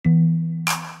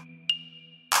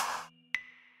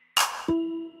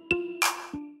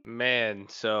Man,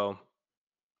 so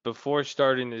before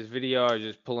starting this video, I was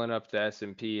just pulling up the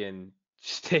S&P and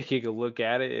just taking a look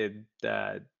at it,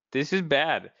 and this is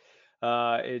bad.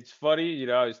 It's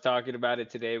funny, I was talking about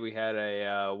it today. We had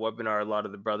a webinar, a lot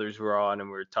of the brothers were on, and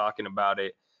we were talking about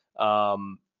it.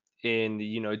 Um, and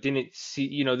didn't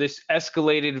see, this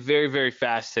escalated very, very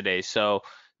fast today. So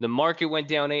the market went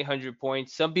down 800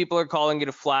 points. Some people are calling it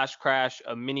a flash crash,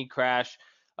 a mini crash,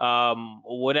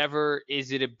 whatever.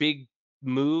 Is it a big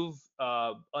move?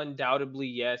 Undoubtedly,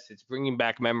 yes. It's bringing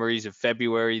back memories of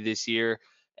February this year,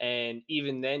 and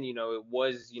even then, it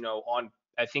was, on.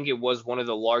 I think it was one of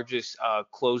the largest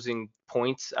closing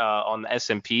points on the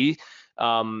S&P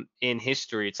in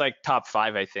history. It's like top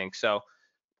five, I think. So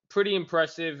pretty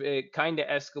impressive. It kind of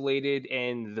escalated,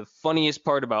 and the funniest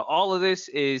part about all of this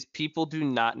is people do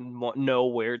not know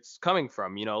where it's coming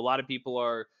from. A lot of people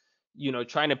are,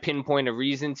 trying to pinpoint a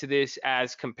reason to this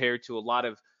as compared to a lot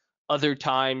of other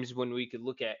times when we could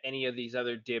look at any of these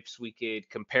other dips, we could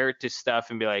compare it to stuff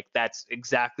and be like, that's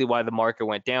exactly why the market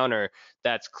went down, or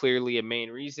that's clearly a main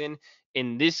reason.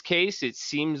 In this case, it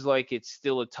seems like it's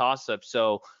still a toss up.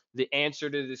 So the answer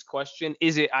to this question,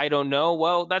 is it I don't know?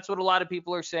 Well, that's what a lot of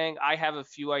people are saying. I have a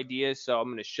few ideas, so I'm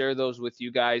going to share those with you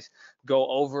guys, go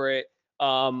over it.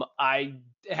 I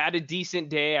had a decent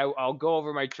day. I'll go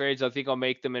over my trades. I think I'll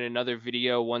make them in another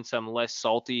video once I'm less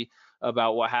salty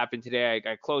about what happened today.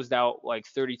 I closed out like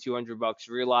 3,200 bucks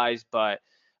realized, but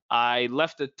I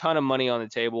left a ton of money on the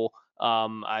table.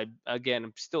 I'm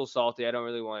still salty. I don't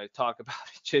really want to talk about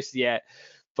it just yet,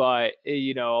 but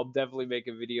I'll definitely make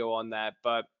a video on that.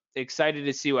 But excited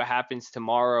to see what happens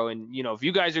tomorrow. And if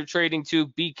you guys are trading too,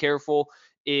 be careful.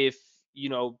 If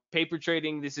paper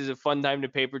trading, this is a fun time to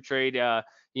paper trade.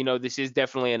 This is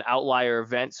definitely an outlier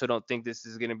event, so don't think this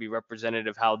is going to be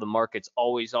representative how the markets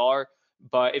always are.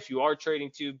 But if you are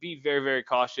trading too, be very, very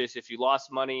cautious. If you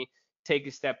lost money, take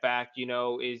a step back.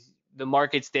 Is the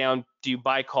market's down, do you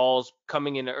buy calls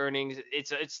coming into earnings?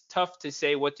 It's tough to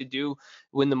say what to do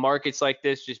when the market's like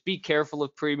this. Just be careful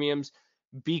of premiums,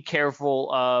 be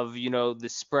careful of the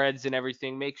spreads and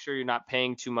everything. Make sure you're not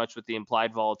paying too much with the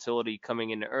implied volatility coming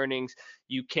into earnings.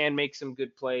 You can make some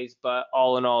good plays, but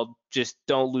all in all, just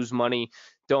don't lose money,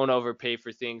 don't overpay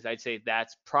for things. I'd say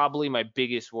that's probably my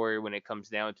biggest worry when it comes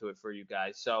down to it for you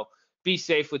guys. So be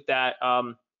safe with that.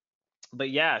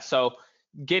 But yeah, so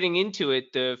getting into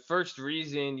it, the first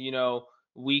reason,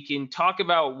 we can talk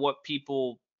about what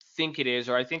people think it is,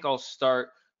 or I think I'll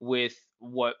start with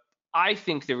what I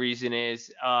think the reason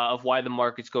is of why the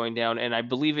market's going down, and I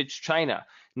believe it's China.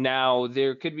 Now,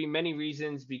 there could be many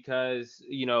reasons because,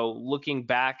 looking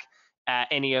back at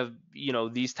any of,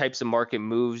 these types of market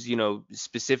moves,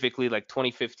 specifically like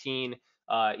 2015,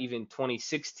 even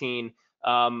 2016,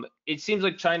 it seems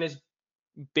like China's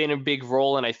been a big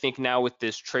role. And I think now with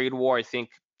this trade war, I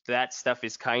think that stuff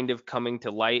is kind of coming to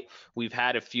light. We've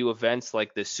had a few events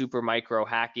like the super micro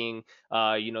hacking.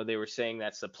 They were saying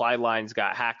that supply lines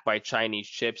got hacked by Chinese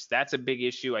chips. That's a big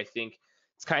issue. I think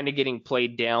it's kind of getting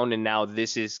played down. And now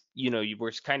this is,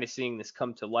 we're kind of seeing this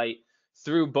come to light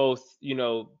through both,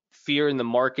 fear in the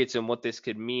markets and what this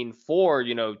could mean for,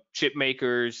 chip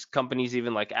makers, companies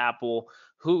even like Apple.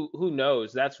 Who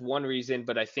knows? That's one reason,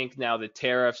 but I think now the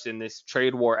tariffs and this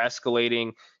trade war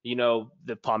escalating,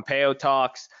 the Pompeo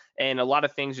talks and a lot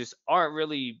of things just aren't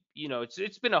really,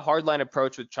 it's been a hardline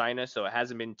approach with China, so it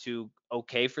hasn't been too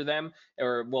okay for them,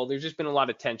 or well, there's just been a lot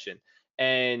of tension.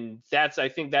 And I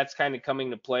think that's kind of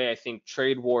coming to play. I think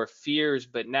trade war fears,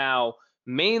 but now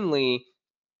mainly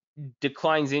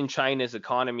declines in China's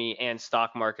economy and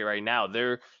stock market right now.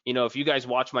 If you guys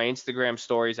watch my Instagram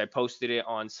stories, I posted it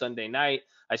on Sunday night.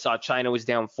 I saw China was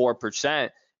down 4%.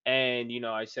 And,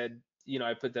 I said,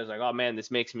 I put that, like, oh man,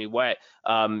 this makes me wet.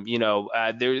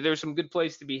 There's some good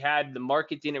plays to be had. The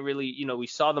market didn't really, we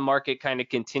saw the market kind of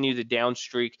continue the down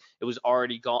streak. It was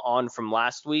already gone on from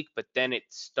last week, but then it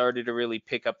started to really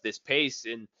pick up this pace.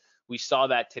 And we saw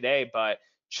that today. But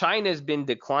China's been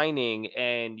declining,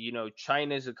 and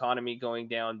China's economy going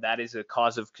down, that is a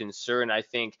cause of concern. I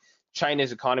think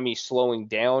China's economy slowing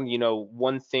down.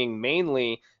 One thing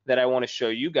mainly that I want to show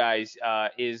you guys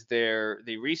is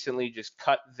they recently just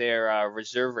cut their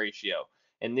reserve ratio,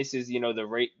 and this is the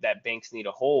rate that banks need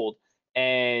to hold.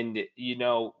 And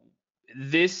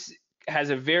this has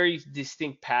a very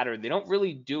distinct pattern. They don't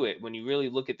really do it when you really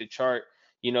look at the chart.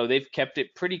 They've kept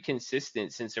it pretty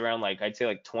consistent since around, like, I'd say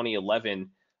like 2011,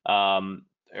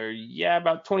 or yeah,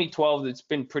 about 2012. It's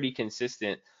been pretty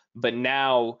consistent, but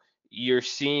now you're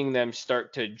seeing them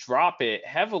start to drop it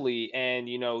heavily. And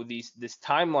this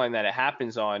timeline that it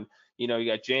happens on, you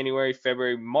got January,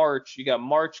 February, March. You got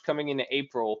March coming into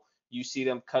April. you see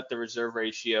them cut the reserve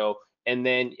ratio, and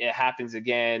then it happens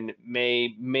again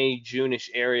May June-ish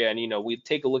area, and we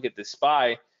take a look at the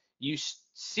SPY. You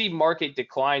see market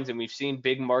declines, and we've seen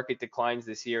big market declines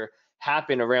this year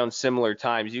happen around similar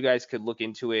times. You guys could look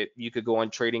into it. You could go on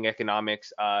Trading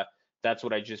Economics. That's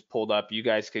what I just pulled up. You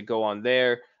guys could go on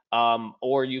there,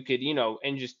 or you could,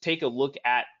 and just take a look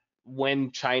at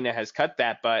when China has cut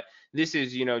that. But this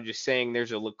is, just saying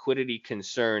there's a liquidity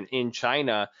concern in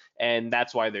China, and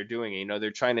that's why they're doing it.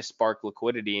 They're trying to spark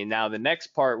liquidity. And now the next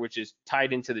part, which is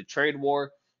tied into the trade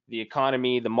war, the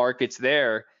economy, the markets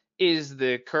there, is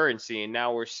the currency. And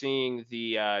now we're seeing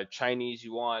the Chinese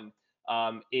yuan.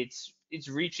 It's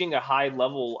reaching a high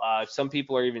level. Some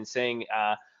people are even saying,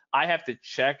 I have to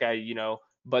check,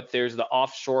 but there's the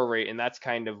offshore rate, and that's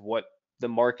kind of what the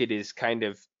market is kind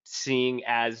of seeing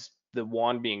as the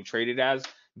yuan being traded as,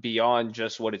 beyond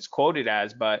just what it's quoted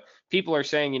as. But people are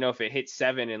saying, if it hits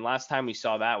 7, and last time we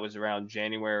saw that was around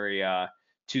January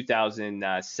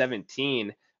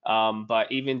 2017.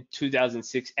 But even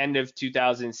 2006, end of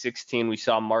 2016, we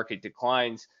saw market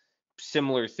declines.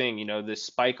 Similar thing, the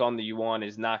spike on the yuan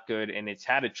is not good, and it's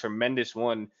had a tremendous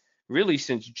one really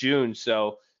since June.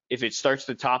 So if it starts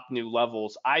to top new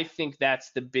levels, I think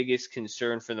that's the biggest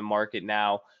concern for the market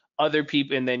now. Other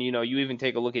people, and then you even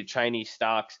take a look at Chinese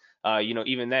stocks.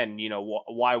 Even then,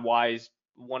 YY is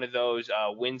one of those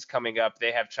wins coming up.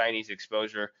 They have Chinese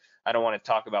exposure. I don't want to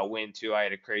talk about Win too. I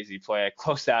had a crazy play I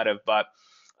closed out of, but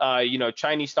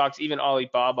Chinese stocks, even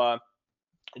Alibaba,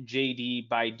 JD,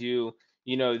 Baidu,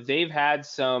 they've had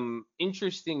some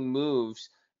interesting moves,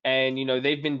 and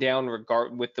they've been down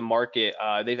regard with the market.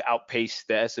 They've outpaced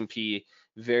the S&P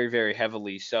very, very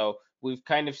heavily. So we've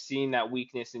kind of seen that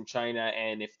weakness in China,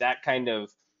 and if that kind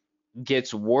of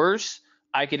gets worse,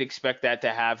 I could expect that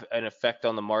to have an effect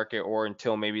on the market, or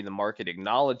until maybe the market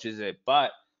acknowledges it.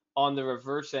 But on the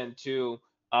reverse end too,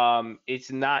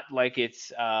 it's not like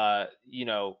it's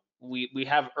we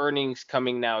have earnings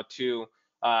coming now too.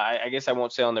 I guess I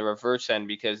won't say on the reverse end,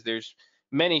 because there's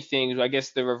many things. I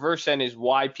guess the reverse end is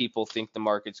why people think the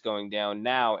market's going down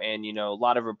now, and a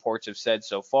lot of reports have said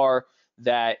so far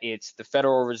that it's the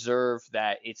Federal Reserve,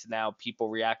 that it's now people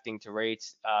reacting to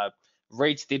rates.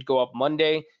 Rates did go up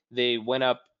Monday. They went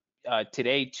up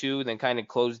today too, then kind of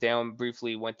closed down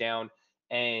briefly, went down,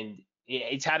 and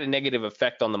it's had a negative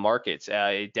effect on the markets.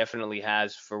 It definitely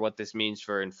has, for what this means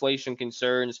for inflation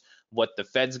concerns, what the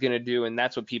Fed's going to do, and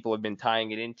that's what people have been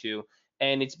tying it into.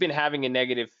 And it's been having a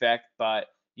negative effect, but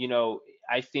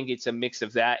I think it's a mix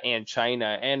of that and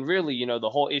China. And really, the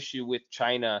whole issue with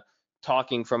China,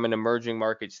 talking from an emerging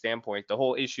market standpoint, the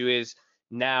whole issue is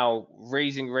now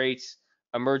raising rates,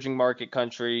 emerging market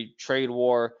country, trade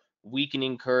war,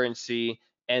 weakening currency,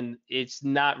 and it's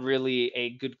not really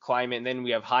a good climate. And then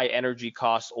we have high energy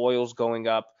costs, oil's going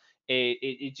up.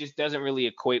 It just doesn't really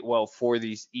equate well for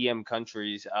these EM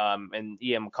countries and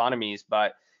EM economies.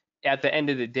 But at the end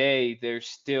of the day, there's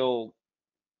still,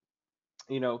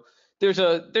 you know, there's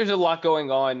a lot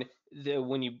going on.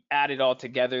 When you add it all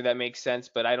together, that makes sense.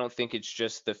 But I don't think it's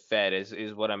just the Fed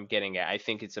is what I'm getting at. I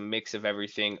think it's a mix of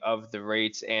everything, of the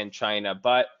rates and China.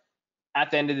 But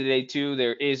at the end of the day too,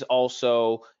 there is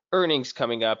also earnings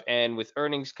coming up, and with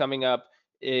earnings coming up,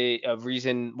 a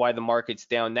reason why the market's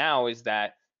down now is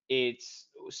that it's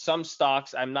some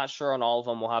stocks, I'm not sure on all of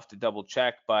them, we'll have to double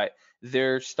check, but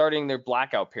they're starting their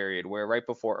blackout period, where right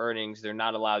before earnings they're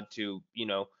not allowed to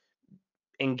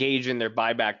engage in their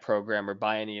buyback program or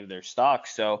buy any of their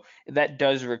stocks. So that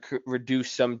does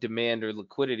reduce some demand or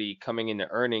liquidity coming into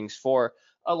earnings for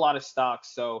a lot of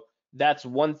stocks. So that's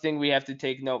one thing we have to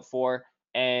take note for.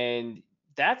 And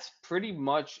that's pretty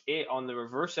much it on the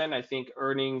reverse end. I think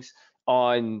earnings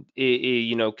on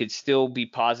could still be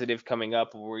positive coming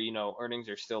up, where earnings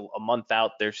are still a month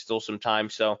out. There's still some time.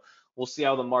 So we'll see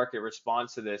how the market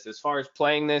responds to this. As far as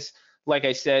playing this, like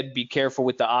I said, be careful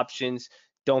with the options.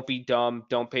 Don't be dumb.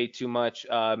 Don't pay too much.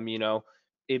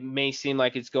 It may seem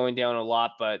like it's going down a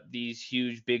lot, but these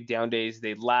huge big down days,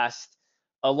 they last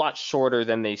a lot shorter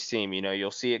than they seem.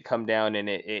 You'll see it come down, and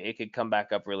it could come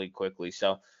back up really quickly.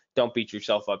 So don't beat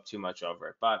yourself up too much over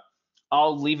it. But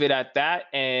I'll leave it at that.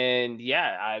 And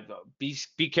yeah,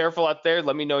 be careful out there.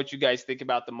 Let me know what you guys think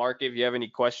about the market. If you have any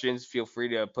questions, feel free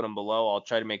to put them below. I'll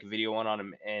try to make a video on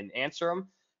them and answer them.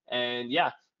 And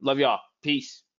yeah, love y'all. Peace.